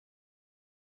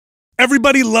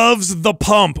Everybody loves the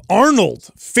pump.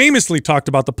 Arnold famously talked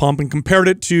about the pump and compared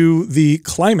it to the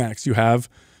climax you have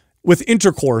with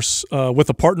intercourse with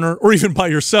a partner or even by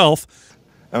yourself.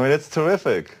 I mean, it's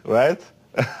terrific, right?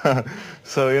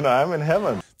 So, you know, I'm in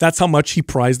heaven. That's how much he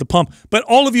prized the pump. But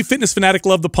all of you fitness fanatic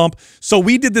love the pump. So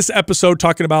we did this episode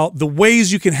talking about the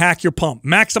ways you can hack your pump.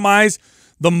 Maximize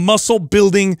the muscle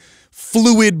building,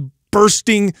 fluid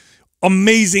bursting,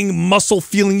 amazing muscle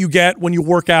feeling you get when you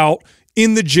work out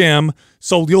in the gym.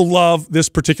 So you'll love this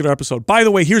particular episode. By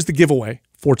the way, here's the giveaway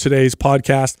for today's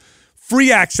podcast.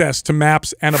 Free access to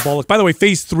MAPS Anabolic. By the way,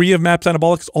 phase 3 of MAPS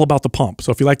Anabolic is all about the pump.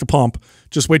 So if you like the pump,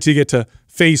 just wait till you get to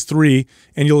phase 3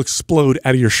 and you'll explode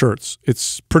out of your shirts.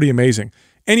 It's pretty amazing.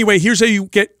 Anyway, here's how you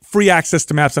get free access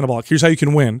to MAPS Anabolic. Here's how you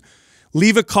can win.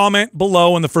 Leave a comment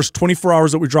below in the first 24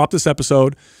 hours that we drop this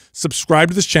episode. Subscribe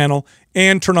to this channel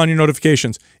and turn on your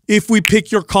notifications. If we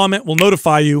pick your comment, we'll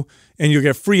notify you and you'll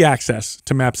get free access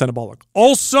to MAPS Anabolic.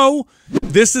 Also,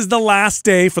 this is the last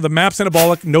day for the MAPS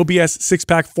Anabolic No BS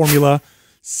 6-pack formula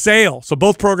sale. So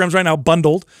both programs right now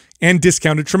bundled and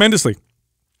discounted tremendously.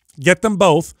 Get them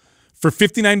both for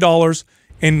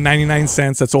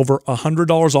 $59.99. That's over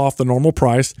 $100 off the normal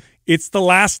price. It's the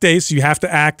last day, so you have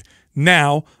to act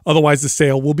now. Otherwise, the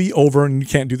sale will be over and you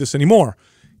can't do this anymore.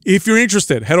 If you're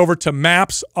interested, head over to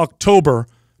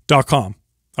mapsoctober.com.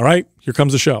 All right, here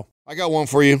comes the show. I got one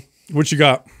for you. What you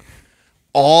got?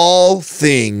 All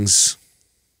things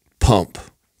pump.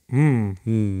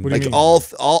 Like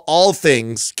all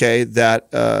things, okay,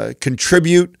 that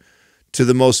contribute to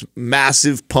the most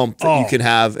massive pump that you can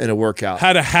have in a workout.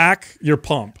 How to hack your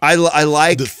pump. I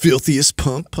like the filthiest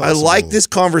pump possible. I like this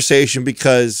conversation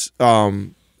because I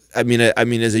mean,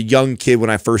 as a young kid when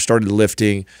I first started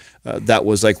lifting, that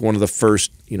was like one of the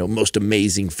first, most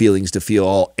amazing feelings, to feel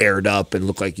all aired up and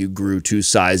look like you grew 2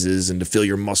 sizes and to feel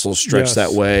your muscles stretch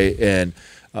that way. And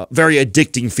very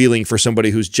addicting feeling for somebody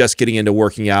who's just getting into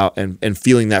working out and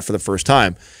feeling that for the first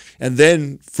time. And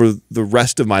then for the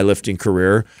rest of my lifting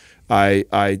career,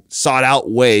 I sought out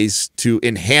ways to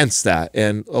enhance that,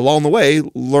 and along the way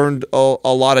learned a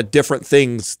lot of different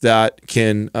things that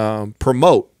can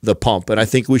promote the pump. And I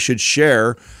think we should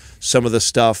share some of the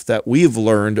stuff that we've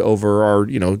learned over our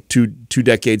two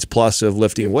decades plus of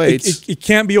lifting weights. It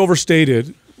can't be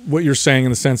overstated what you're saying,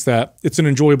 in the sense that it's an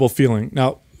enjoyable feeling.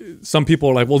 Now, some people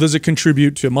are like, well, does it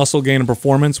contribute to muscle gain and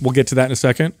performance? We'll get to that in a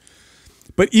second.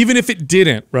 But even if it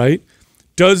didn't, right?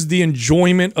 Does the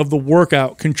enjoyment of the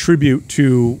workout contribute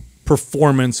to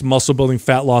performance, muscle building,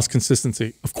 fat loss,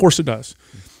 consistency? Of course it does,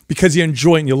 because you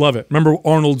enjoy it and you love it. Remember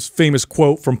Arnold's famous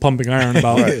quote from Pumping Iron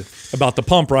about about the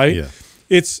pump, right? Yeah.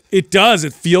 It does.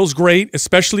 It feels great,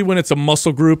 especially when it's a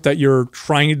muscle group that you're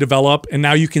trying to develop, and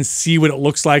now you can see what it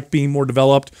looks like being more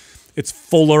developed. It's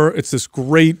fuller. It's this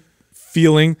great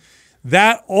feeling.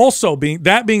 That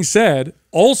being said,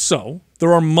 also,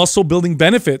 there are muscle building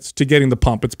benefits to getting the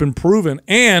pump. It's been proven.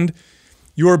 And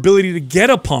your ability to get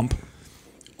a pump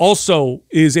also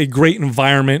is a great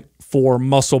environment for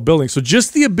muscle building. So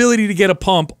just the ability to get a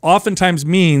pump oftentimes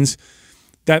means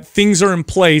that things are in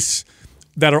place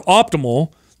that are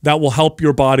optimal that will help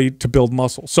your body to build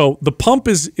muscle. So the pump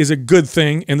is a good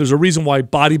thing, and there's a reason why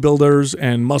bodybuilders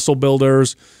and muscle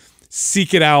builders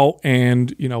seek it out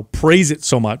and praise it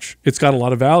so much. It's got a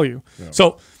lot of value. Yeah.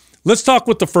 So let's talk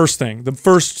with the first thing. The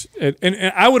first,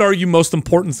 and I would argue most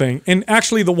important thing, and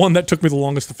actually the one that took me the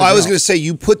longest to figure out. I was going to say,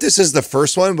 you put this as the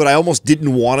first one, but I almost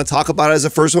didn't want to talk about it as the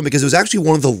first one because it was actually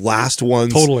one of the last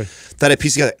ones that I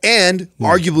pieced together, and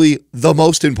arguably the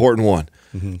most important one.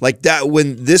 Like that,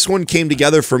 when this one came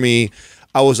together for me,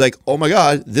 I was like, oh my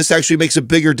God, this actually makes a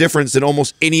bigger difference than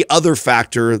almost any other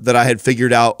factor that I had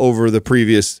figured out over the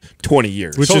previous 20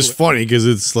 years. Which is funny because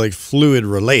it's like fluid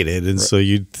related. And so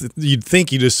you'd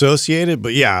think you'd associate it.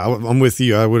 But yeah, I'm with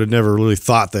you. I would have never really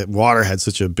thought that water had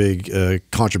such a big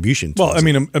contribution to it. I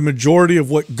mean, a majority of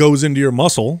what goes into your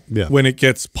muscle when it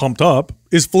gets pumped up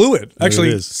is fluid.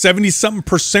 Actually,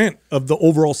 70-something% of the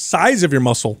overall size of your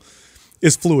muscle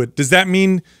is fluid. Does that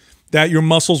mean that your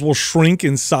muscles will shrink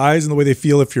in size and the way they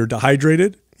feel if you're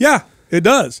dehydrated? Yeah, it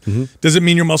does. Does it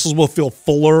mean your muscles will feel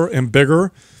fuller and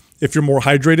bigger if you're more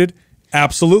hydrated?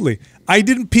 Absolutely. I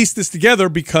didn't piece this together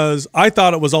because I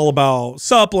thought it was all about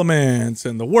supplements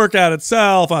and the workout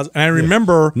itself. And I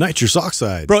remember nitrous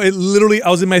oxide. Bro, it literally, I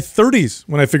was in my 30s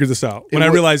when I figured this out. When I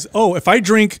realized, oh, if I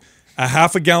drink a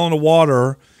half a gallon of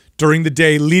water during the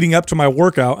day leading up to my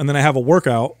workout, and then I have a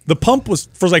workout, the pump was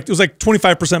it was like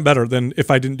 25% better than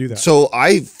if I didn't do that. So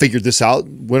I figured this out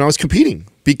when I was competing,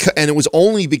 and it was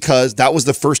only because that was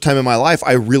the first time in my life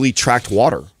I really tracked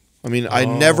water. I mean, I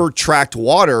never tracked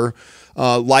water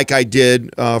like I did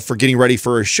for getting ready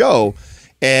for a show.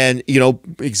 And, you know,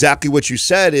 exactly what you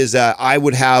said is that I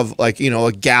would have like, you know,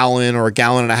 a gallon or a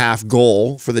gallon and a half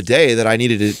goal for the day that I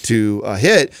needed to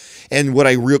hit. And what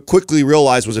I quickly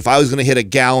realized was if I was going to hit a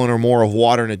gallon or more of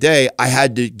water in a day, I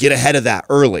had to get ahead of that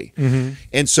early.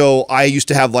 And so I used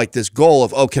to have like this goal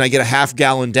of, oh, can I get a half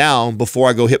gallon down before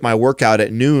I go hit my workout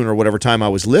at noon or whatever time I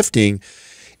was lifting?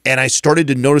 And I started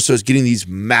to notice I was getting these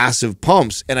massive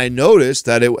pumps. And I noticed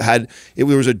that it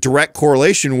was a direct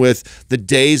correlation with the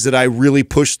days that I really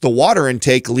pushed the water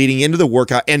intake leading into the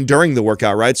workout and during the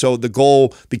workout, right? So the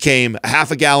goal became a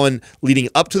half a gallon leading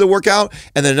up to the workout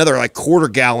and then another like quarter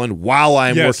gallon while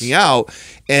I'm working out.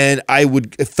 And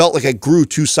it felt like I grew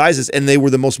 2 sizes, and they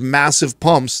were the most massive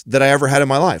pumps that I ever had in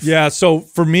my life. Yeah, so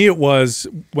for me it was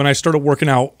when I started working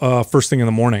out first thing in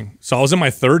the morning. So I was in my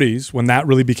 30s when that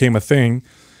really became a thing.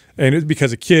 And it was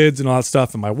because of kids and all that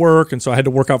stuff and my work. And so I had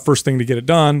to work out first thing to get it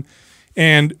done.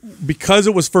 And because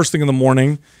it was first thing in the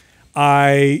morning,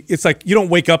 it's like you don't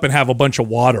wake up and have a bunch of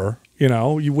water. You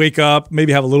know, you wake up,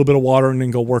 maybe have a little bit of water and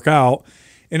then go work out.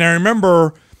 And I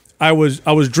remember I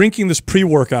was drinking this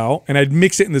pre-workout and I'd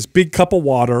mix it in this big cup of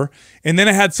water. And then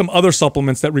I had some other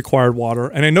supplements that required water.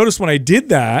 And I noticed when I did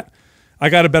that, I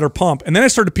got a better pump. And then I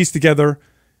started to piece together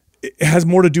it has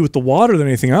more to do with the water than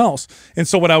anything else. And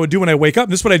so what I would do when I wake up,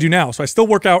 and this is what I do now. So I still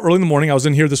work out early in the morning. I was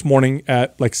in here this morning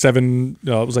at like it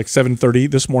was like 7:30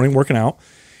 this morning working out.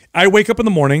 I wake up in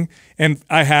the morning and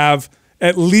I have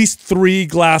at least 3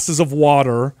 glasses of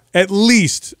water, at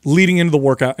least leading into the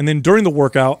workout. And then during the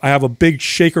workout, I have a big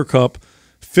shaker cup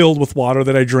filled with water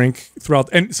that I drink throughout.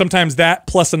 And sometimes that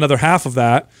plus another half of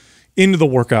that into the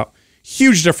workout.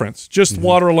 Huge difference. Just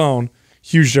water alone.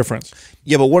 Huge difference.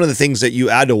 Yeah, but one of the things that you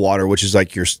add to water, which is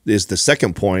like is the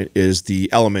second point, is the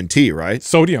LMNT, right?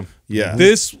 Sodium. Yeah.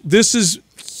 This is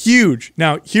huge.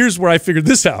 Now, here's where I figured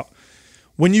this out.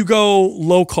 When you go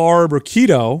low carb or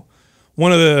keto,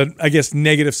 one of the, I guess,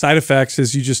 negative side effects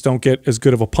is you just don't get as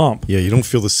good of a pump. Yeah, you don't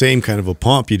feel the same kind of a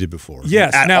pump you did before.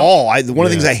 Yes. At all. One of the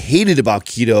things I hated about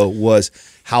keto was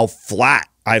how flat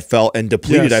I felt and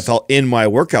depleted I felt in my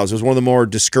workouts. It was one of the more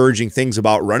discouraging things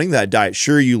about running that diet.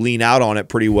 Sure, you lean out on it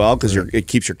pretty well because it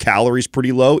keeps your calories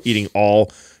pretty low, eating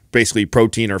all basically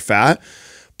protein or fat.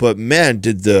 But man,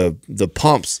 did the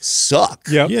pumps suck.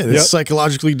 Yep. Yeah, it's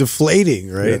psychologically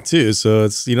deflating, right? Too. So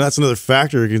it's, you know, that's another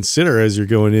factor to consider as you're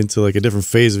going into like a different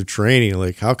phase of training.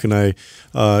 Like, how can I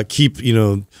keep, you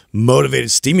know,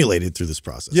 motivated, stimulated through this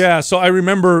process? Yeah. So I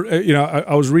remember, you know,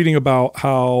 I was reading about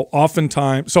how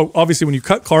oftentimes, so obviously when you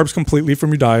cut carbs completely from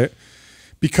your diet,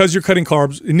 because you're cutting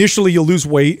carbs, initially you'll lose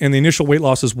weight, and the initial weight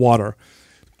loss is water.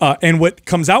 And what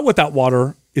comes out with that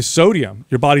water is sodium.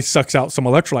 Your body sucks out some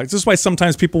electrolytes. This is why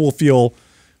sometimes people will feel,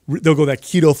 they'll go that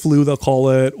keto flu, they'll call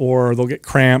it, or they'll get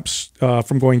cramps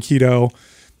from going keto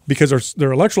because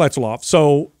their electrolytes are off.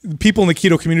 So people in the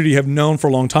keto community have known for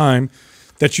a long time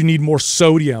that you need more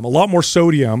sodium, a lot more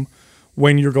sodium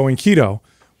when you're going keto.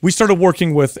 We started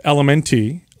working with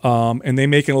LMNT, and they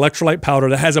make an electrolyte powder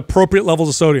that has appropriate levels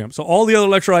of sodium. So all the other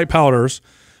electrolyte powders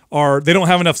they don't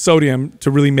have enough sodium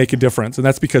to really make a difference. And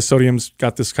that's because sodium's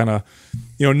got this kind of,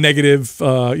 you know, negative,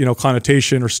 you know,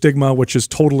 connotation or stigma, which is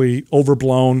totally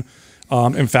overblown.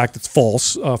 In fact, it's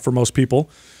false for most people.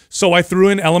 So I threw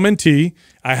in LMNT.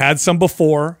 I had some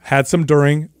before, had some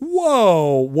during.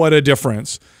 Whoa, what a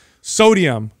difference.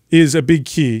 Sodium is a big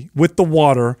key with the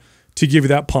water to give you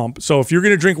that pump. So if you're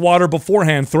going to drink water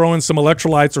beforehand, throw in some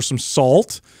electrolytes or some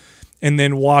salt, and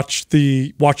then watch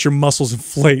your muscles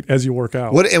inflate as you work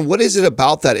out. What is it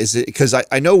about that? Is it because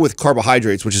I know with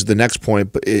carbohydrates, which is the next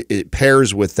point, but it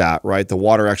pairs with that, right? The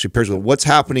water actually pairs with it. What's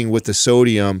happening with the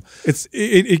sodium?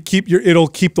 It'll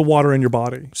keep the water in your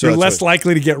body. So you're less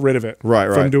likely to get rid of it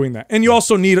from doing that. And you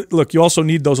also need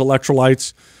those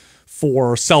electrolytes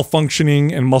for cell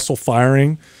functioning and muscle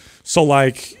firing. So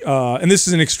like, and this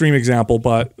is an extreme example,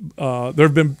 but there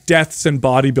have been deaths in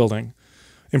bodybuilding,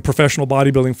 in professional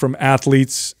bodybuilding, from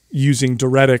athletes using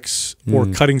diuretics or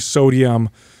cutting sodium,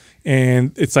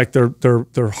 and it's like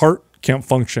their heart can't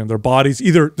function. Their bodies,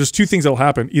 there's 2 things that'll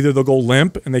happen. Either they'll go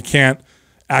limp and they can't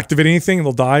activate anything and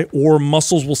they'll die, or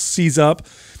muscles will seize up.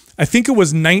 I think it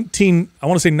was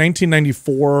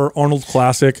 1994 Arnold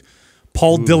Classic.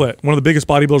 Paul Dillett, one of the biggest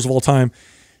bodybuilders of all time,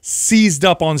 seized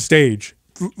up on stage.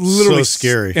 Literally so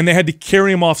scary. And they had to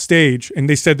carry him off stage, and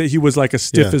they said that he was like as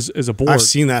stiff as a board. I've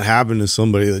seen that happen to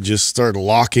somebody that just started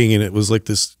locking, and it was like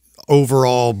this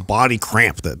overall body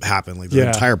cramp that happened. Like the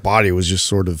entire body was just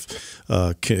sort of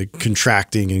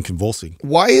contracting and convulsing.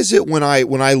 Why is it when I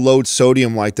load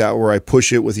sodium like that, where I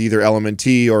push it with either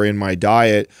LMNT or in my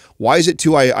diet, why is it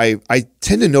too I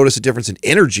tend to notice a difference in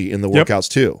energy in the workouts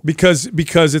too?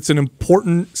 Because it's an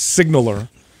important signaler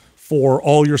for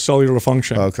all your cellular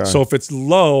function. Okay. So if it's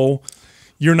low,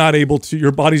 you're not able to,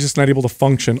 your body's just not able to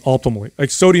function optimally.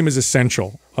 Like sodium is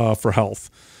essential for health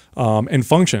and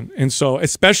function. And so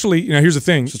especially, here's the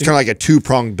thing. So it's kind of like a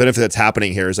two-pronged benefit that's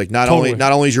happening here. Is like not Totally.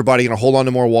 only is your body going to hold on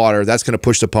to more water, that's going to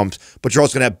push the pumps, but you're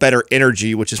also going to have better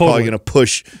energy, which is probably going to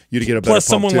push you to get a better Plus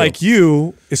pump someone too. like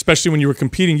you, especially when you were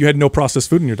competing, you had no processed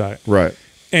food in your diet. Right.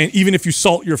 And even if you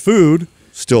salt your food,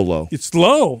 Still low. it's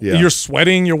low. Yeah. You're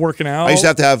sweating, you're working out. I used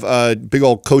to have big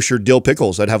old kosher dill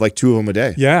pickles. I'd have like 2 of them a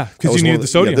day. Yeah, That because was you one needed of the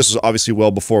sodium. Yeah, this was obviously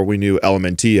well before we knew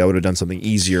LMNT. I would have done something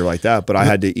easier like that, but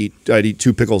I'd eat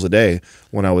 2 pickles a day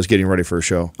when I was getting ready for a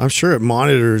show. I'm sure it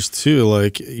monitors too,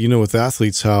 like, with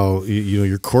athletes, how,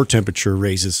 your core temperature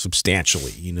raises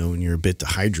substantially, when you're a bit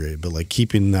dehydrated, but like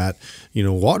keeping that,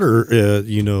 water,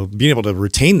 being able to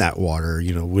retain that water,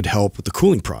 would help with the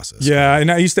cooling process. Yeah,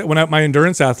 and I used to, my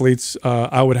endurance athletes,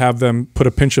 I would have them put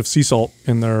a pinch of sea salt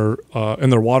in their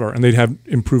water, and they'd have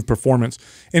improved performance.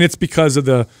 And it's because of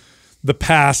the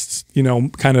past,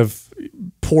 kind of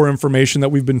poor information that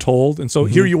we've been told. And so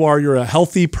here you are, you're a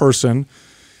healthy person,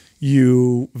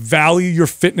 you value your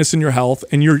fitness and your health,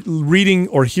 and you're reading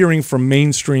or hearing from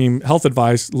mainstream health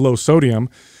advice, low sodium.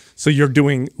 So you're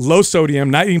doing low sodium,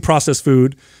 not eating processed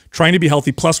food, trying to be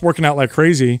healthy, plus working out like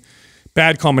crazy.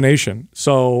 Bad combination.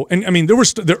 So, and I mean, there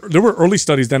were early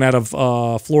studies done out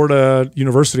of Florida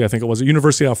University, I think it was, a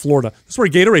university out of Florida. That's where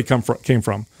Gatorade came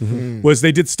from. Was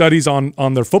they did studies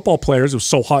on their football players. It was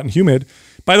so hot and humid.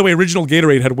 By the way, original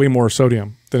Gatorade had way more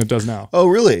sodium than it does now. Oh,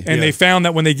 really? And they found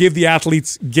that when they give the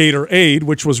athletes Gatorade,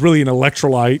 which was really an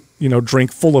electrolyte,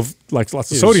 drink full of like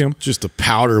lots of sodium, just a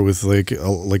powder with like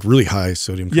really high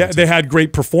sodium content. yeah, they had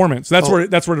great performance. That's where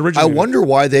it I originated. wonder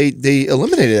why they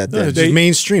eliminated that then. It's just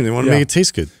mainstream. They want to make it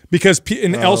taste good. Because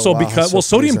also wow, because that's so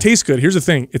sodium crazy. tastes good. Here's the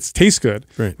thing, it tastes good,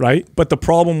 Right. But the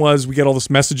problem was we get all this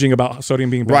messaging about sodium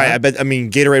being bad. Right.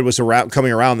 Gatorade was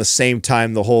coming around the same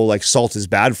time the whole like salt is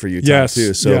bad for you time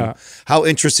too. So how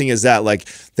interesting is that? Like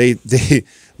they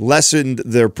lessened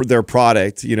their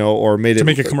product, or made it to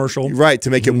make it commercial. Right, to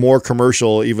make it more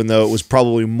commercial, even though it was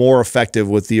probably more effective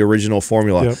with the original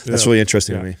formula. That's really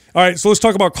interesting to me. All right, so let's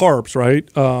talk about carbs, right?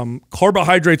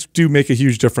 Carbohydrates do make a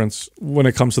huge difference when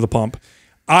it comes to the pump.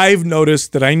 I've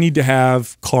noticed that I need to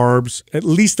have carbs at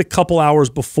least a couple hours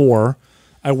before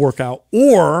I work out,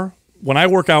 or when I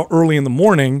work out early in the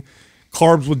morning,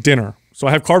 carbs with dinner. So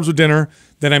I have carbs with dinner,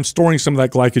 then I'm storing some of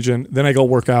that glycogen, then I go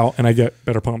work out and I get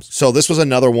better pumps. So this was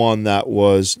another one that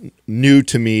was new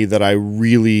to me that I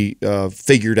really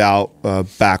figured out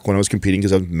back when I was competing,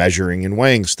 because I was measuring and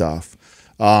weighing stuff.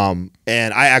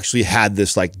 And I actually had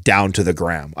this like down to the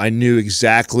gram. I knew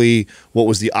exactly what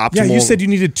was the optimal. Yeah, you said you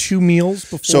needed 2 meals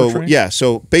before training?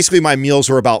 So basically my meals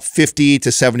were about 50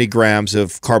 to 70 grams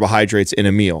of carbohydrates in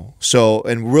a meal. So,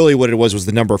 and really what it was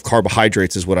the number of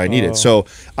carbohydrates is what I needed. So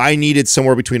I needed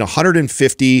somewhere between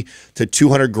 150 to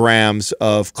 200 grams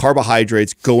of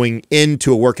carbohydrates going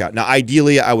into a workout. Now,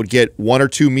 ideally I would get 1 or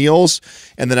 2 meals,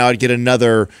 and then I would get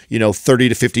another, 30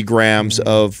 to 50 grams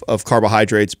of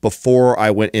carbohydrates before I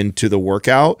went into the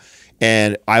workout,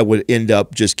 and I would end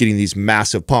up just getting these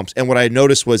massive pumps. And what I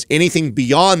noticed was anything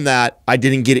beyond that, I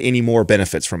didn't get any more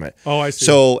benefits from it. Oh, I see.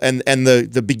 So, and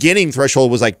the beginning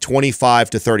threshold was like 25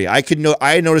 to 30.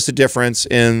 I noticed a difference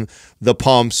in the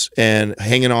pumps and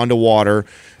hanging on to water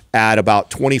at about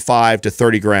 25 to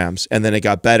 30 grams. And then it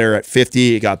got better at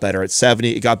 50, it got better at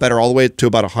 70, it got better all the way to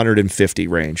about 150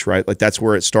 range, right? Like that's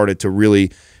where it started to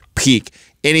really peak.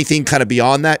 Anything kind of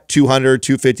beyond that, 200,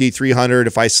 250, 300,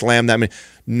 if I slam that,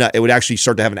 it would actually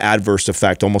start to have an adverse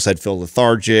effect. Almost I'd feel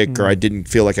lethargic, or I didn't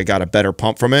feel like I got a better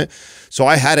pump from it. So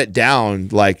I had it down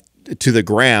like to the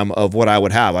gram of what I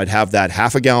would have. I'd have that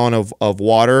half a gallon of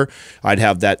water. I'd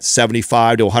have that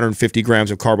 75 to 150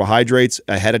 grams of carbohydrates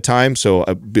ahead of time. So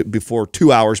before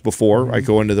 2 hours before I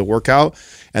go into the workout,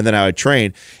 and then I would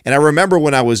train. And I remember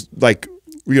when I was like,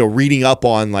 reading up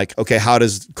on like, okay, how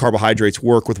does carbohydrates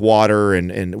work with water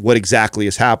and what exactly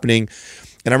is happening.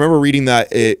 And I remember reading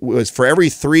that it was for every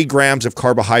 3 grams of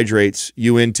carbohydrates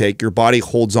you intake, your body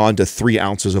holds on to 3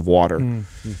 ounces of water.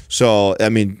 So,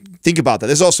 think about that.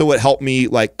 This is also what helped me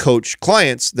like coach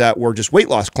clients that were just weight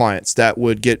loss clients that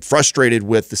would get frustrated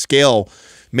with the scale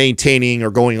maintaining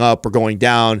or going up or going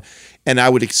down. And I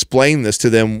would explain this to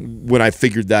them when I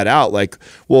figured that out. Like,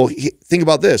 well, think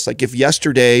about this. Like if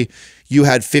yesterday you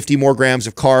had 50 more grams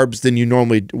of carbs than you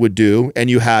normally would do, and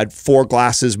you had 4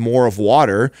 glasses more of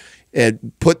water,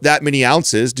 and put that many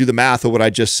ounces, do the math of what I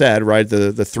just said, right?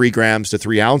 The 3 grams to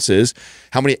 3 ounces.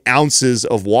 How many ounces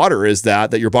of water is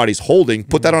that your body's holding?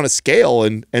 Put that on a scale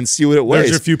and see what it weighs.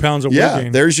 There's your few pounds of weight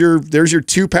gain. There's your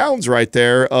 2 pounds right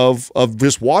there of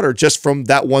just water just from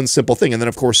that one simple thing. And then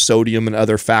of course sodium and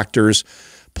other factors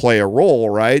play a role,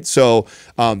 right? So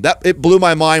that it blew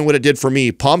my mind what it did for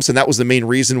me, pumps, and that was the main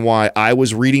reason why I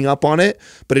was reading up on it.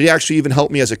 But it actually even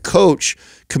helped me as a coach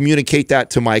communicate that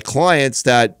to my clients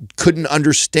that couldn't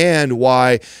understand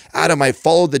why, Adam, I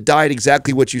followed the diet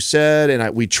exactly what you said,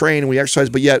 and we train and we exercise,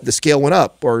 but yet the scale went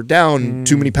up or down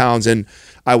too many pounds. And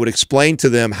I would explain to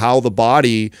them how the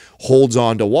body holds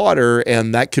on to water,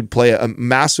 and that could play a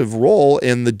massive role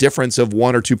in the difference of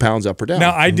 1 or 2 pounds up or down.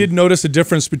 Now, I did notice a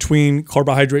difference between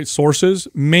carbohydrate sources,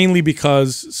 mainly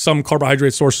because some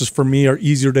carbohydrate sources for me are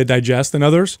easier to digest than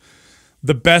others.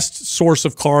 The best source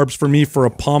of carbs for me for a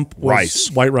pump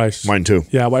was white rice. Mine too.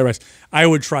 Yeah, white rice. I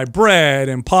would try bread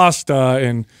and pasta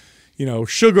and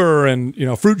sugar and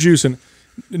fruit juice, and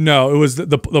no, it was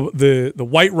the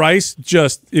white rice.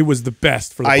 Just it was the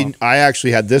best for the pump. I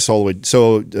actually had this all the way.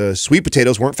 So sweet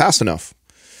potatoes weren't fast enough.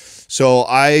 So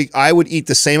I would eat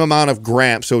the same amount of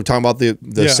grams. So we're talking about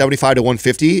the 75 to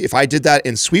 150. If I did that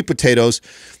in sweet potatoes,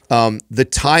 the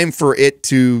time for it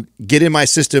to get in my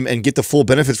system and get the full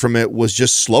benefits from it was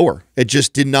just slower. It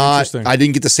just did not. I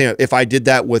didn't get the same. If I did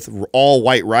that with all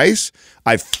white rice,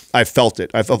 I felt it.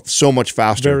 I felt so much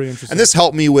faster. Very interesting. And this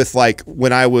helped me with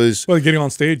when I was getting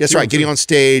on stage. That's right, getting on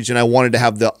stage, and I wanted to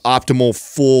have the optimal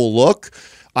full look.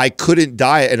 I couldn't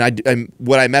diet, and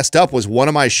what I messed up was one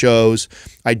of my shows.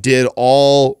 I did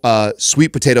all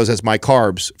sweet potatoes as my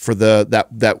carbs for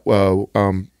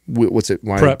what's it?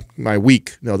 Prep. My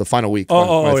week? No, the final week.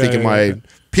 My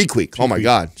peak week. Oh my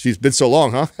God, she's been so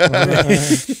long, huh?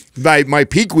 my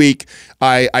peak week,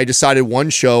 I decided one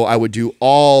show I would do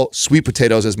all sweet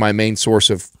potatoes as my main source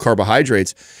of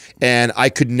carbohydrates, and I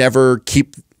could never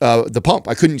keep the pump.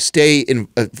 I couldn't stay in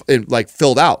like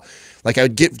filled out. Like I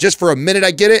would get just for a minute, I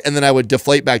get it, and then I would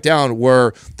deflate back down.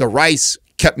 Where the rice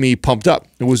kept me pumped up.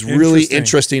 It was really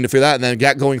interesting to figure that. And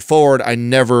then going forward, I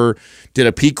never did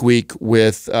a peak week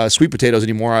with sweet potatoes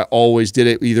anymore. I always did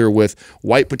it either with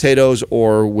white potatoes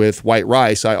or with white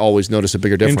rice. I always noticed a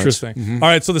bigger difference. Interesting. All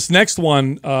right, so this next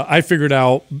one I figured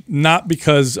out not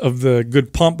because of the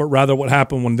good pump, but rather what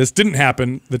happened when this didn't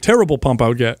happen, the terrible pump I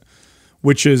would get,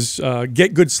 which is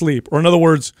get good sleep. Or in other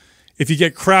words, if you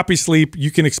get crappy sleep, you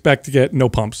can expect to get no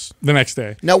pumps the next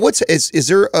day. Now, is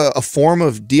there a form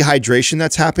of dehydration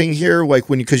that's happening here, like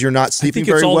because you're not sleeping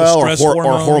very well, or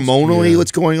hormonally,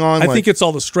 what's going on? I think it's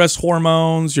all the stress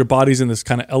hormones. Your body's in this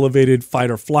kind of elevated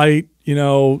fight or flight,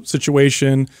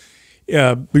 situation.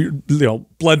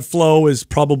 Blood flow is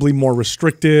probably more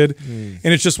restricted, and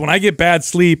it's just when I get bad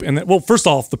sleep, and first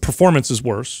off, the performance is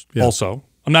worse. Yeah. Also,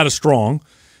 I'm not as strong.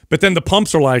 But then the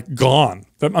pumps are like gone.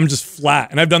 I'm just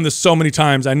flat. And I've done this so many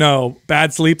times. I know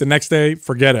bad sleep the next day,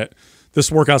 forget it. This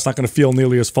workout's not going to feel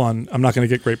nearly as fun. I'm not going to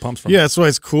get great pumps from it. Yeah, that's why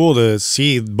it's cool to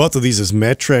see both of these as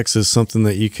metrics, as something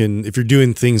that you can, if you're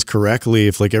doing things correctly,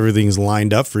 if like everything's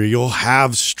lined up for you, you'll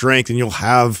have strength and you'll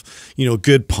have,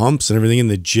 good pumps and everything in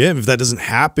the gym. If that doesn't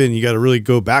happen, you got to really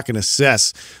go back and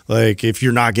assess, like if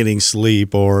you're not getting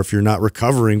sleep or if you're not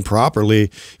recovering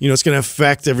properly, it's going to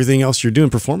affect everything else you're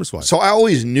doing performance-wise. So I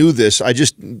always knew this. I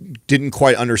just didn't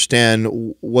quite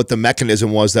understand what the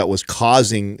mechanism was that was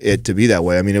causing it to be that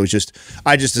way. I mean,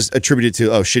 I just attributed to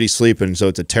shitty sleep, and so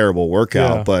it's a terrible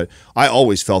workout. Yeah. But I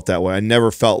always felt that way. I never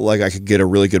felt like I could get a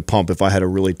really good pump if I had a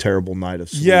really terrible night of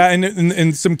sleep. Yeah,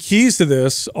 and some keys to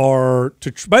this are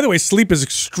by the way, sleep is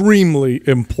extremely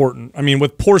important. I mean,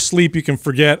 with poor sleep, you can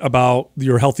forget about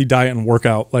your healthy diet and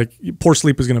workout. Like poor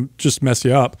sleep is going to just mess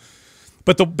you up.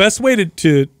 But the best way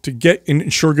to get and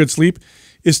ensure good sleep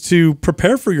is to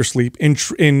prepare for your sleep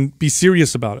and be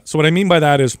serious about it. So what I mean by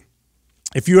that is,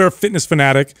 if you are a fitness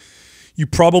fanatic, you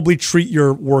probably treat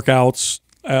your workouts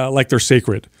like they're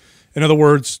sacred. In other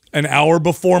words, an hour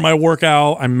before my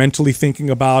workout, I'm mentally thinking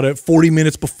about it. 40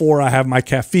 minutes before I have my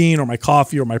caffeine or my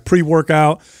coffee or my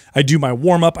pre-workout, I do my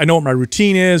warm-up. I know what my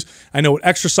routine is. I know what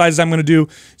exercises I'm going to do.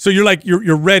 So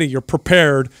you're ready. You're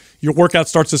prepared. Your workout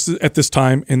starts at this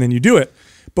time, and then you do it.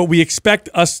 But we expect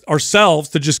ourselves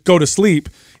to just go to sleep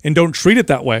and don't treat it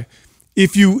that way.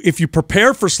 If you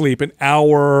prepare for sleep an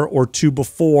hour or two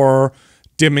before,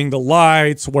 dimming the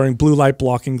lights, wearing blue light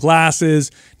blocking glasses,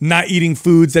 not eating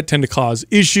foods that tend to cause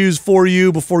issues for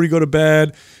you before you go to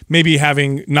bed, maybe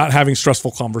not having stressful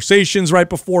conversations right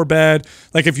before bed.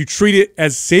 Like if you treat it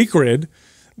as sacred,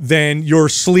 then you're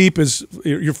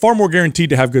far more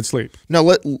guaranteed to have good sleep. Now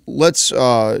let's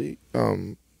say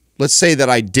that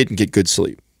I didn't get good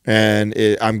sleep. and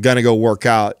I'm going to go work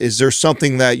out. Is there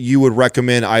something that you would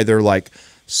recommend, either like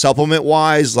supplement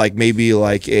wise, like maybe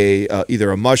like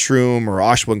either a mushroom or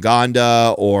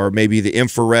ashwagandha, or maybe the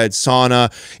infrared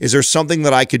sauna? Is there something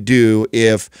that I could do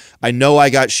if I know I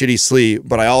got shitty sleep,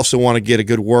 but I also want to get a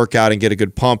good workout and get a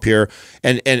good pump here?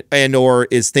 And or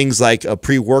is things like a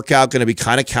pre-workout going to be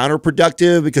kind of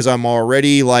counterproductive because I'm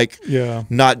already like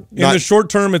not in the short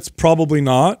term? It's probably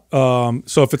not.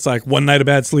 So if it's like one night of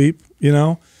bad sleep, you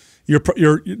know,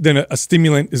 then a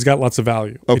stimulant has got lots of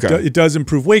value. Okay. It does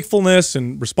improve wakefulness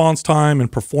and response time and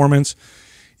performance.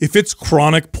 If it's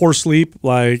chronic poor sleep,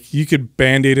 like, you could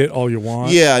Band-Aid it all you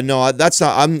want. Yeah, no, that's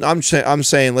not. I'm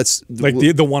saying let's like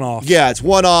the one off. Yeah, it's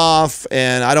one off,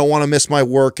 and I don't want to miss my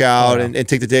workout and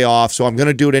take the day off, so I'm going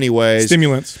to do it anyways.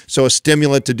 Stimulants. So a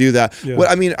stimulant to do that. Yeah. Well,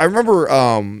 I mean, I remember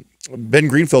Ben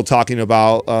Greenfield talking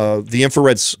about the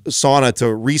infrared sauna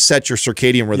to reset your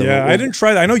circadian rhythm. Yeah, I didn't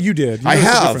try that. I know you did. I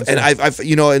have, and I've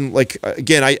you know, and like,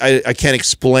 again, I can't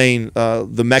explain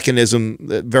the mechanism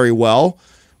very well,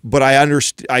 but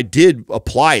I did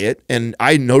apply it, and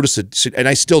I noticed it, and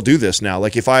I still do this now.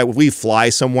 Like if we fly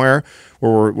somewhere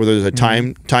where there's a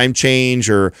time change,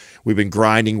 or we've been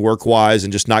grinding work wise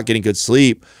and just not getting good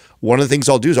sleep, one of the things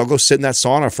I'll do is I'll go sit in that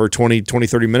sauna for 20,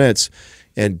 30 minutes.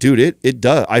 And dude, it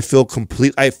does. I feel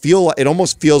complete. It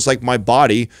almost feels like my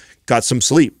body got some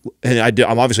sleep, and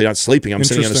I'm obviously not sleeping. I'm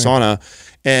sitting in a sauna,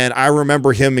 and I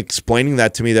remember him explaining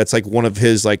that to me. That's like one of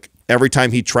his, like, every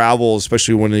time he travels,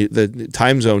 especially when the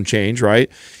time zone change, right?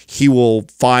 He will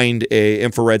find a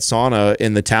infrared sauna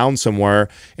in the town somewhere,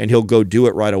 and he'll go do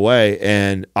it right away.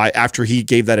 And after he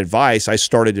gave that advice, I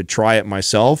started to try it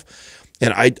myself.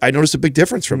 And I noticed a big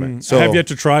difference from it. So I have yet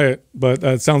to try it, but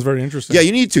it sounds very interesting. Yeah,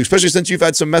 you need to, especially since you've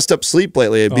had some messed up sleep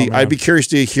lately. I'd be curious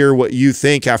to hear what you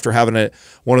think after having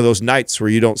one of those nights where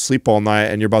you don't sleep all night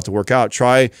and you're about to work out.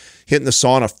 Try hitting the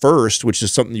sauna first, which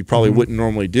is something you probably wouldn't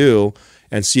normally do,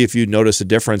 and see if you notice a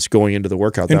difference going into the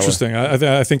workout. Interesting.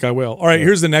 I think I will. All right,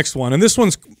 here's the next one. And this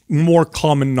one's more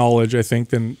common knowledge, I think,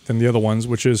 than the other ones,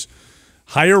 which is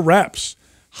higher reps.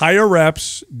 Higher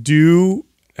reps do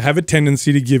have a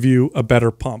tendency to give you a better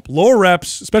pump. Lower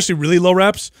reps, especially really low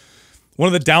reps, one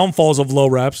of the downfalls of low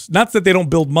reps, not that they don't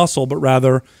build muscle, but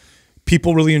rather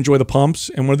people really enjoy the pumps.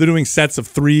 And when they're doing sets of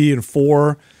 3 and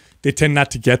 4, they tend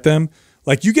not to get them.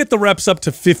 Like, you get the reps up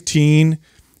to 15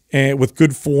 and with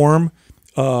good form,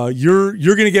 you're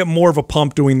going to get more of a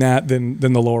pump doing that than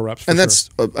the lower reps. And that's,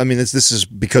 I mean, this is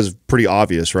because pretty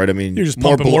obvious, right? I mean, you're just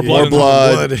more blood,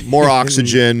 more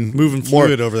oxygen, moving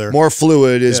fluid over there. More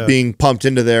fluid is being pumped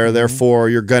into there. Therefore,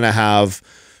 you're going to have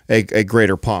a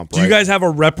greater pump. Do you guys have a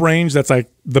rep range that's like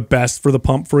the best for the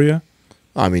pump for you?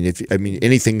 I mean,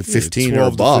 anything 15 or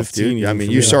above, 15, dude. I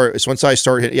mean, once I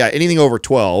start hitting, anything over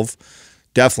 12.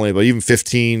 Definitely, but even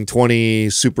 15, 20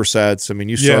 supersets. I mean,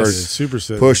 you start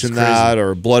pushing that,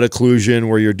 or blood occlusion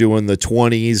where you're doing the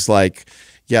 20s. Like,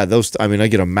 those. I mean, I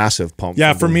get a massive pump.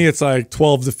 Yeah, for me, it's like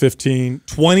 12 to 15,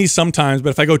 20 sometimes.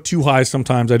 But if I go too high,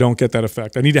 sometimes I don't get that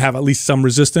effect. I need to have at least some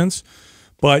resistance.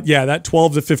 But yeah, that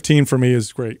 12 to 15 for me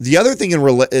is great. The other thing,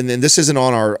 and this isn't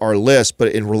on our list, but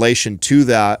in relation to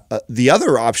that, the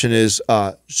other option is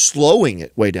slowing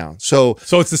it way down. So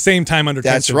it's the same time under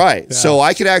tension. That's right. Yeah. So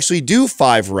I could actually do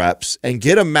 5 reps and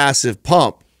get a massive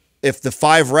pump if the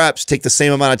 5 reps take the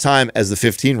same amount of time as the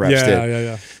 15 reps did.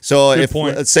 Yeah. So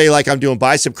let's say like I'm doing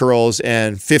bicep curls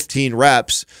and 15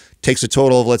 reps takes a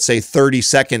total of, let's say, 30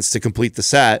 seconds to complete the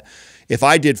set. If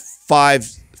I did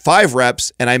 5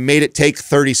 reps and I made it take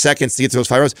 30 seconds to get to those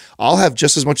 5 reps, I'll have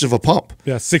just as much of a pump.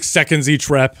 Yeah, 6 seconds each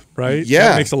rep, right? Yeah.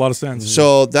 That makes a lot of sense.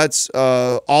 So that's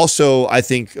also, I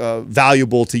think,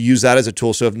 valuable to use that as a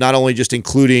tool. So if not only just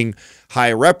including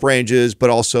high rep ranges,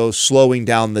 but also slowing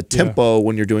down the tempo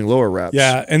when you're doing lower reps.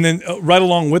 Yeah, and then right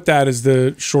along with that is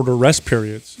the shorter rest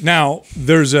periods. Now,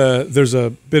 there's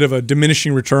a bit of a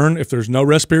diminishing return if there's no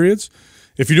rest periods.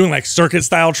 If you're doing like circuit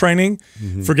style training,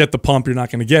 forget the pump, you're not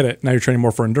going to get it. Now you're training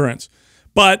more for endurance.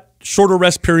 But shorter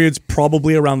rest periods,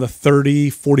 probably around the 30,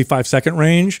 45 second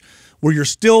range, where you're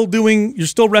still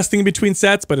resting in between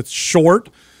sets, but it's short.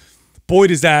 Boy,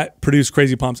 does that produce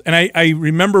crazy pumps. And I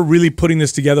remember really putting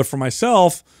this together for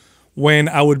myself when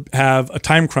I would have a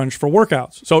time crunch for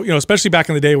workouts. So, especially back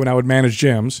in the day when I would manage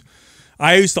gyms,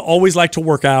 I used to always like to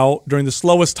work out during the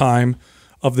slowest time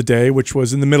of the day, which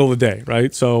was in the middle of the day,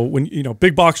 right? So when,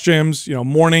 big box gyms,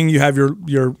 morning you have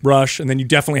your rush, and then you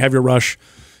definitely have your rush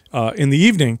in the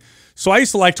evening. So I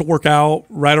used to like to work out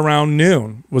right around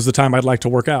noon was the time I'd like to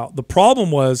work out. The problem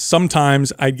was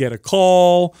sometimes I'd get a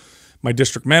call, my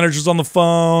district manager's on the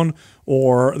phone,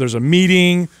 or there's a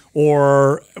meeting,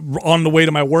 or on the way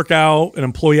to my workout, an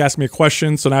employee asked me a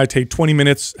question, so now I take 20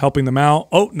 minutes helping them out.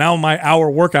 Oh, now my hour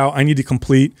workout I need to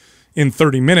complete in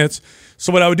 30 minutes.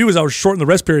 So what I would do is I would shorten the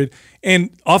rest period, and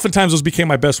oftentimes those became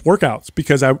my best workouts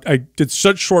because I did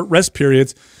such short rest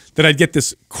periods that I'd get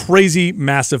this crazy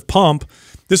massive pump.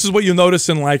 This is what you'll notice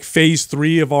in like phase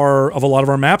 3 of a lot of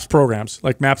our MAPS programs,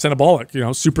 like MAPS Anabolic,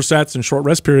 supersets and short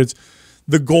rest periods.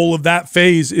 The goal of that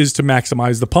phase is to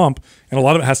maximize the pump, and a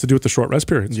lot of it has to do with the short rest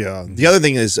periods. Yeah. The other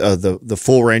thing is the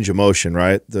full range of motion,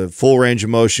 right? The full range of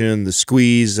motion, the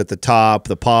squeeze at the top,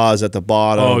 the pause at the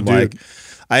bottom. Oh, dude.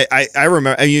 I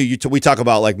remember, and we talk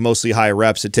about like mostly high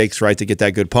reps it takes, right, to get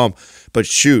that good pump. But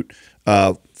shoot,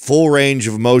 full range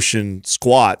of motion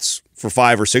squats for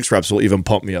 5 or 6 reps will even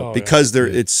pump me up because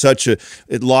it's such a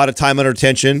lot of time under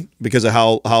tension because of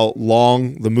how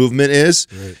long the movement is.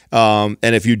 Right.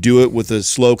 And if you do it with a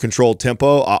slow, controlled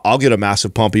tempo, I'll get a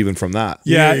massive pump even from that.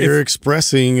 Yeah, you're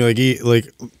expressing like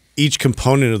each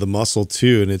component of the muscle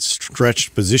too, and it's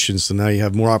stretched positions. So now you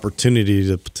have more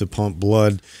opportunity to pump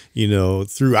blood,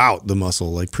 throughout the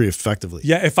muscle, like pretty effectively.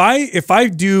 Yeah, if I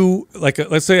do like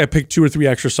let's say I pick 2 or 3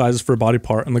 exercises for a body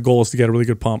part, and the goal is to get a really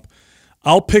good pump.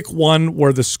 I'll pick one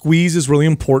where the squeeze is really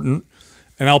important,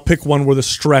 and I'll pick one where the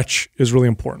stretch is really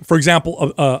important. For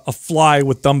example, a fly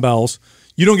with dumbbells,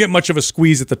 you don't get much of a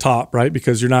squeeze at the top, right?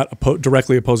 Because you're not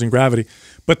directly opposing gravity,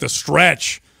 but the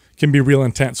stretch can be real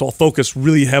intense. So I'll focus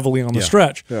really heavily on the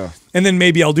stretch. Yeah. And then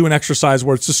maybe I'll do an exercise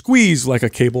where it's a squeeze, like a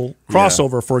cable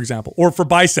crossover, for example, or for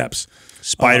biceps.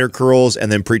 Spider curls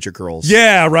and then preacher curls.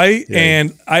 Yeah, right. Yeah.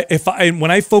 And when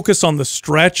I focus on the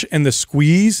stretch and the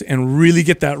squeeze and really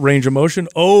get that range of motion,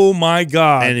 oh my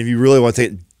God. And if you really want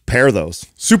to pair those.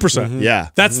 Superset. Yeah.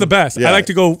 That's the best. Yeah. I like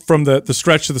to go from the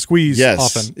stretch to the squeeze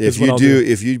often.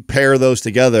 If you pair those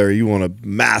together, you want a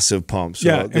massive pump. So,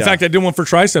 yeah. In fact, I did one for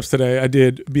triceps today. I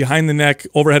did behind the neck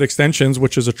overhead extensions,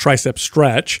 which is a tricep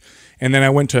stretch. And then I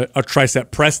went to a tricep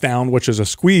press down, which is a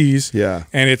squeeze. Yeah.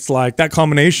 And it's like that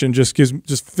combination just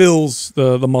fills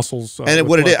the muscles. And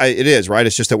it is, right?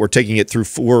 It's just that we're taking it through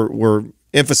we're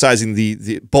emphasizing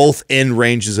the both end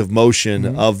ranges of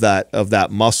motion of that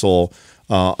muscle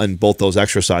in both those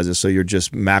exercises. So you're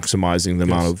just maximizing the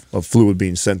amount of fluid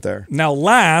being sent there. Now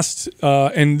last,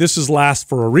 and this is last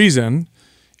for a reason,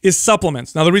 is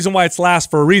supplements. Now the reason why it's last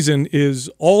for a reason is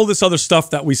all this other stuff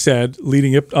that we said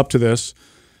leading up to this,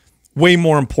 way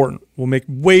more important, will make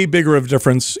way bigger of a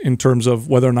difference in terms of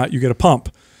whether or not you get a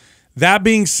pump. That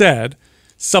being said,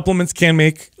 supplements can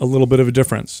make a little bit of a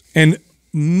difference. And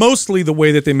mostly the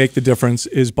way that they make the difference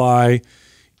is by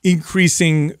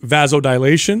increasing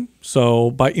vasodilation, so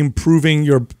by improving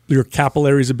your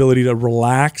capillaries' ability to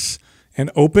relax and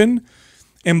open,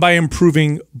 and by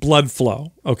improving blood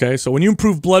flow. Okay, so when you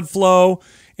improve blood flow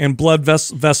and blood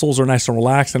vessels are nice and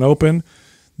relaxed and open,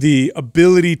 the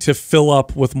ability to fill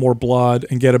up with more blood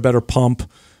and get a better pump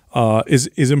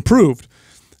is improved.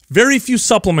 Very few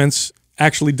supplements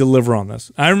actually deliver on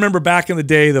this. I remember back in the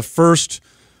day, the first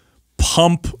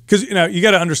pump, because you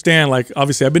got to understand, like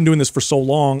obviously I've been doing this for so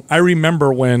long. I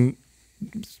remember when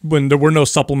there were no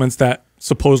supplements that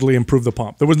supposedly improved the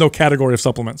pump. There was no category of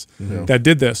supplements that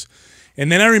did this.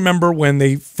 And then I remember when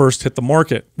they first hit the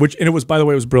market, and it was, by the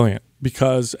way, it was brilliant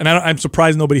because, and I'm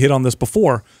surprised nobody hit on this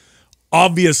before.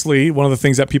 Obviously, one of the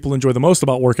things that people enjoy the most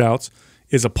about workouts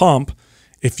is a pump.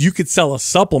 If you could sell a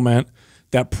supplement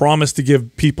that promised to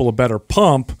give people a better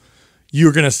pump,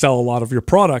 you're going to sell a lot of your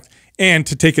product. And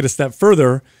to take it a step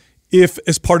further, if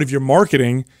as part of your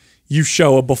marketing, you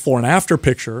show a before and after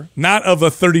picture, not of a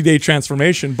 30-day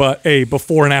transformation, but a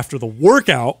before and after the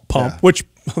workout pump, which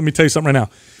let me tell you something right now.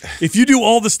 If you do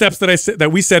all the steps that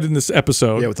we said in this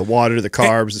episode, with the water, the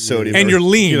carbs, the sodium, and you're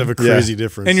lean, you have a crazy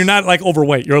difference, and you're not like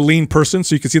overweight, you're a lean person,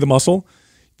 so you can see the muscle.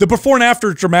 The before and after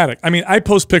is dramatic. I mean, I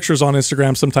post pictures on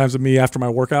Instagram sometimes of me after my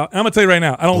workout. And I'm going to tell you right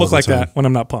now, I don't look like that when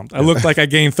I'm not pumped. I look like I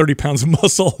gained 30 pounds of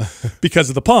muscle because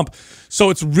of the pump. So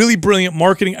it's really brilliant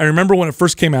marketing. I remember when it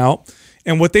first came out,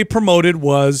 and what they promoted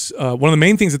was, one of the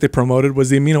main things that they promoted was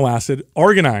the amino acid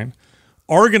arginine.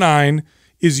 Arginine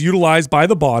is utilized by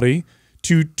the body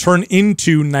to turn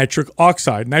into nitric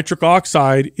oxide. Nitric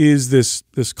oxide is this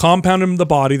compound in the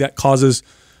body that causes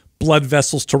blood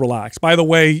vessels to relax. By the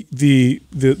way,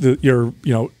 your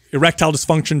erectile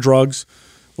dysfunction drugs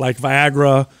like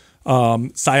Viagra,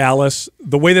 Cialis,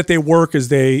 the way that they work is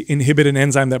they inhibit an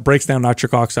enzyme that breaks down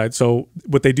nitric oxide. So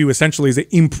what they do essentially is they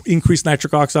increase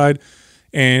nitric oxide,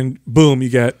 and boom, you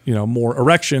get more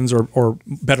erections or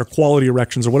better quality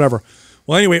erections or whatever.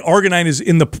 Well, anyway, arginine is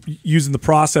used in the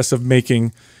process of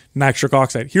making nitric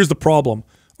oxide. Here's the problem: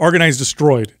 arginine is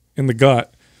destroyed in the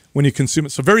gut when you consume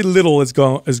it. So very little is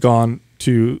gone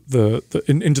to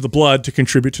into the blood to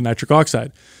contribute to nitric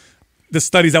oxide. The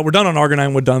studies that were done on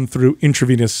arginine were done through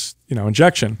intravenous,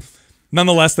 injection.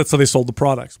 Nonetheless, that's how they sold the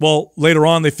products. Well, later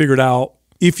on, they figured out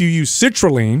if you use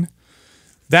citrulline,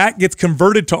 that gets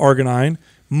converted to arginine.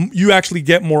 You actually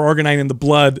get more arginine in the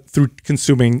blood through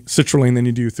consuming citrulline than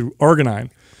you do through arginine.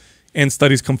 And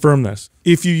studies confirm this.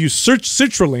 If you use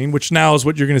citrulline, which now is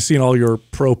what you're going to see in all your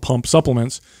pro pump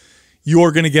supplements,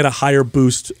 you're going to get a higher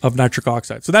boost of nitric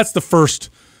oxide. So that's the first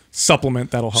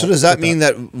supplement that'll help. So does that mean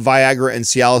that Viagra and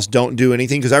Cialis don't do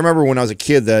anything? Because I remember when I was a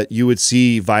kid that you would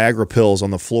see Viagra pills on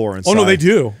the floor inside. Oh no, they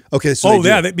do. Okay, so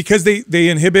because they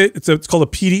inhibit. It's called a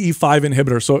PDE5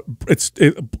 inhibitor. So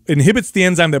it inhibits the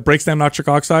enzyme that breaks down nitric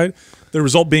oxide. The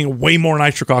result being way more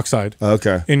nitric oxide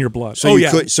in your blood. So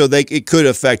it could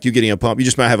affect you getting a pump. You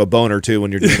just might have a boner too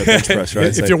when you're doing a bench press,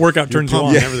 right? If your workout turns you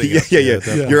on.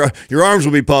 Yeah. Your arms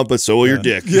will be pumped, but so will your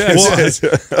dick. Yeah.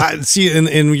 Well, see,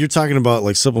 and you're talking about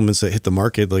like supplements that hit the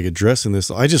market, like addressing this.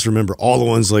 I just remember all the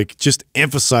ones like just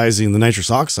emphasizing the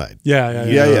nitrous oxide.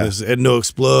 Yeah. No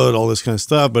explode, all this kind of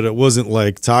stuff, but it wasn't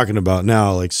like talking about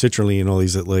now like citrulline and all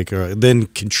these that like then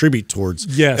contribute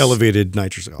towards elevated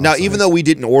nitrous oxide. Now, even though we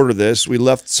didn't order this, we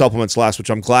left supplements last, which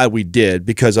I'm glad we did,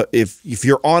 because if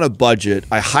you're on a budget,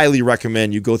 I highly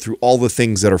recommend you go through all the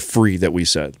things that are free that we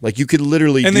said. Like you could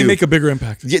literally they make a bigger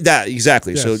impact. Yeah, that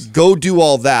exactly. Yes. So go do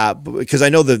all that, because I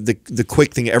know the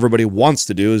quick thing everybody wants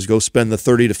to do is go spend the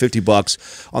 $30 to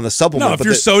 $50 on the supplement. No, if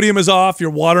your sodium is off,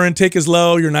 your water intake is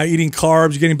low, you're not eating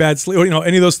carbs, you're getting bad sleep,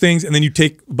 any of those things, and then you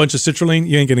take a bunch of citrulline,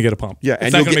 you ain't going to get a pump. Yeah,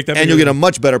 and you'll get a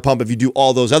much better pump if you do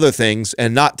all those other things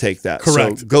and not take that.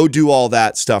 Correct. So go do all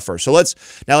that stuff first. So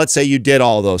let's say you did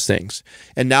all those things,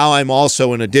 and now I'm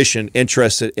also in addition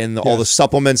interested in all the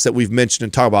supplements that we've mentioned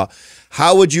and talked about.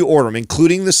 How would you order them,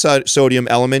 including the sodium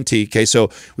LMNT? Okay, so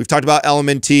we've talked about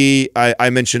LMNT. I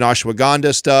mentioned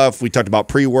ashwagandha stuff. We talked about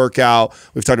pre-workout.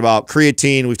 We've talked about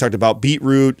creatine. We've talked about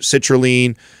beetroot,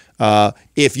 citrulline.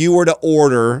 If you were to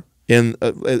order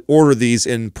these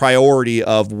in priority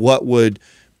of what would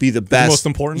be the best, most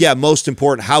important. Yeah, most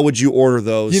important. How would you order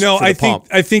those? I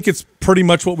think it's pretty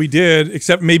much what we did,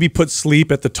 except maybe put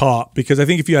sleep at the top, because I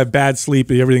think if you have bad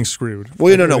sleep, everything's screwed.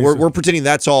 Well, no, we're pretending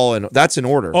that's in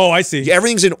order. Oh, I see.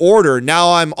 Everything's in order.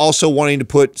 Now I'm also wanting to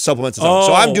put supplements on.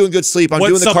 So I'm doing good sleep. I'm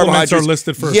doing the carbohydrates. What supplements are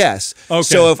listed first? Yes. Okay.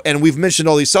 So and we've mentioned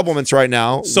all these supplements right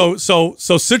now. So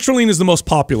citrulline is the most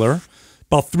popular,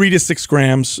 about 3 to 6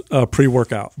 grams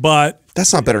pre-workout, but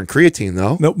that's not better than creatine,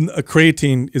 though. No,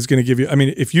 creatine is going to give you. I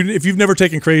mean, if you've never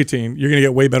taken creatine, you're going to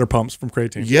get way better pumps from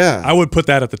creatine. Yeah, I would put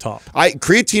that at the top.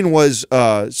 Creatine was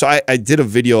I did a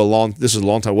video this is a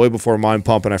long time, way before Mind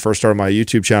Pump, and I first started my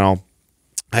YouTube channel.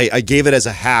 I gave it as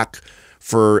a hack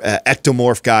for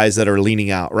ectomorph guys that are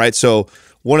leaning out, right? So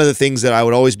one of the things that I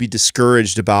would always be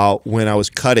discouraged about when I was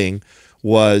cutting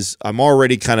was I'm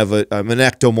already kind of I'm an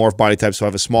ectomorph body type, so I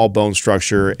have a small bone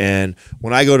structure, and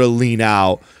when I go to lean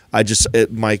out,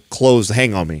 my clothes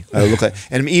hang on me. I look like,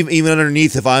 and even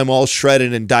underneath, if I'm all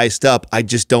shredded and diced up, I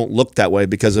just don't look that way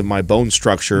because of my bone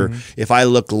structure. If I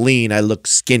look lean, I look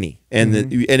skinny, and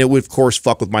it would of course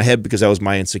fuck with my head because that was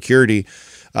my insecurity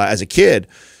as a kid.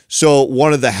 So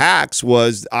one of the hacks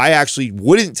was I actually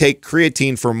wouldn't take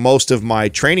creatine for most of my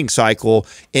training cycle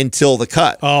until the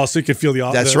cut. Oh, so you could feel the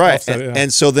offset. That's right.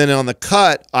 And so then on the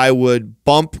cut, I would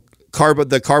bump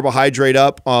the carbohydrate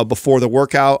up before the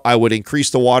workout. I would increase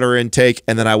the water intake,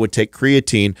 and then I would take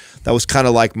creatine. That was kind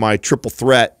of like my triple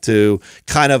threat to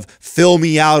kind of fill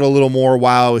me out a little more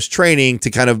while I was training, to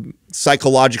kind of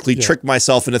psychologically trick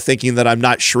myself into thinking that I'm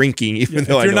not shrinking, even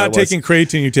though if you're not taking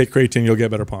creatine, you take creatine, you'll get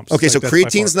better pumps. Okay, so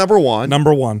creatine's number one.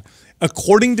 Number one.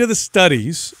 According to the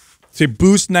studies, to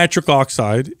boost nitric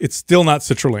oxide, it's still not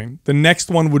citrulline. The next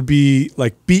one would be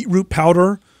like beetroot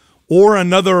powder, or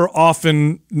another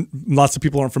often, lots of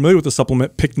people aren't familiar with the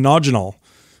supplement, pycnogenol.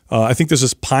 I think there's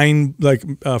this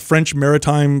French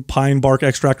maritime pine bark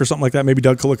extract or something like that. Maybe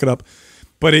Doug could look it up.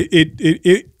 But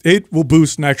it will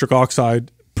boost nitric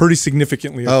oxide pretty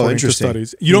significantly according to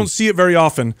studies. You don't see it very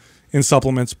often in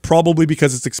supplements, probably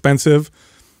because it's expensive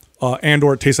and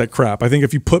or it tastes like crap. I think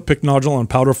if you put pycnogenol in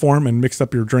powder form and mixed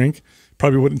up your drink,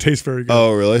 probably wouldn't taste very good.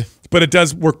 Oh, really? But it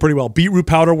does work pretty well. Beetroot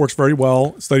powder works very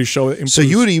well. Studies show it improves. So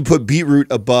you put beetroot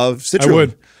above citrulline? I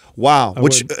would. Wow.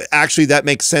 Actually, that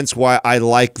makes sense why I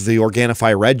like the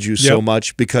Organifi Red Juice so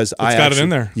much, because I got it in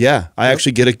there. Yeah. I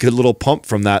actually get a good little pump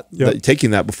from that,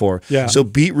 taking that before. Yeah. So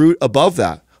beetroot above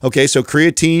that. Okay, so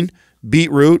creatine,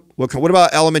 beetroot. What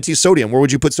about LMNT sodium? Where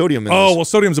would you put sodium in Oh, this? well,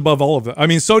 sodium's above all of that. I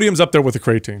mean, sodium's up there with the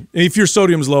creatine. If your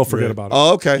sodium's low, forget about it.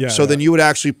 Oh, okay. Yeah, so then you would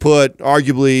actually put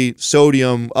arguably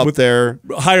sodium up there.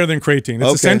 Higher than creatine. It's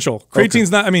Okay. essential. Creatine's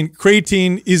not, I mean,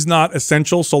 creatine is not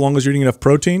essential so long as you're eating enough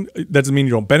protein. It doesn't mean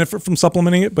you don't benefit from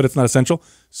supplementing it, but it's not essential.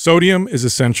 Sodium is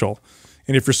essential.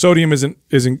 And if your sodium isn't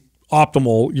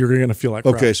optimal, you're going to feel like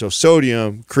crap. Okay, so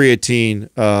sodium, creatine,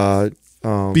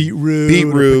 beetroot,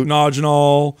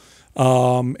 pycnogenol,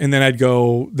 and then I'd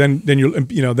go. Then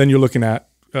you're looking at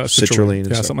Citrulline,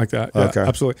 yeah, something like that. Yeah, Okay.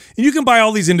 absolutely. And you can buy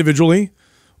all these individually,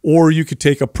 or you could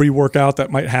take a pre-workout that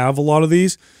might have a lot of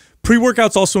these.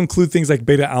 Pre-workouts also include things like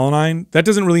beta-alanine. That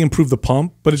doesn't really improve the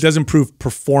pump, but it does improve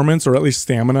performance or at least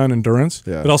stamina and endurance.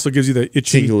 Yeah. It also gives you the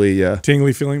itchy,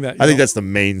 tingly feeling that. I think that's the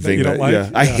main thing. you don't like? Yeah.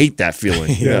 I hate that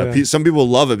feeling. Yeah. Some people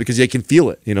love it because they can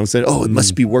feel it. You know, saying, "Oh, it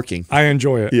must be working." I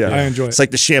enjoy it. Yeah, I enjoy it. It's like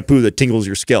the shampoo that tingles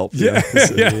your scalp. you know?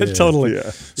 Totally.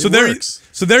 Yeah. So works.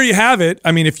 there you have it.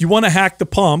 I mean, if you want to hack the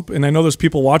pump, and I know there's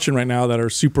people watching right now that are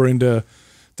super into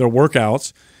their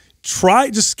workouts,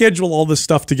 just schedule all this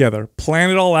stuff together, plan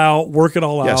it all out, work it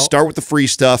all Yeah, out. start with the free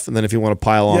stuff, and then if you want to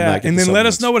pile on that, get and the then let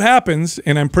us supplements. know what happens.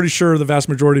 And I'm pretty sure the vast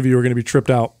majority of you are going to be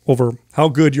tripped out over how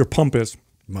good your pump is.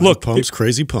 Look, Pump's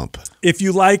crazy pump. If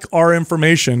you like our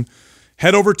information,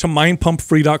 head over to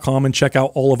mindpumpfree.com and check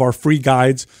out all of our free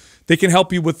guides. They can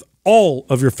help you with all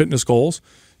of your fitness goals.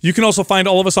 You can also find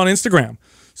all of us on Instagram.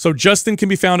 So Justin can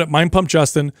be found at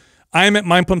mindpumpjustin. I am at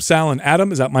mindpumpsal, and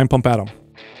Adam is at mindpumpadam.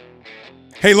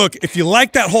 Hey, look, if you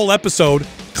like that whole episode,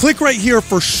 click right here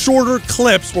for shorter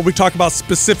clips where we talk about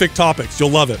specific topics.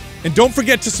 You'll love it. And don't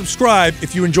forget to subscribe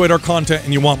if you enjoyed our content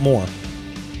and you want more.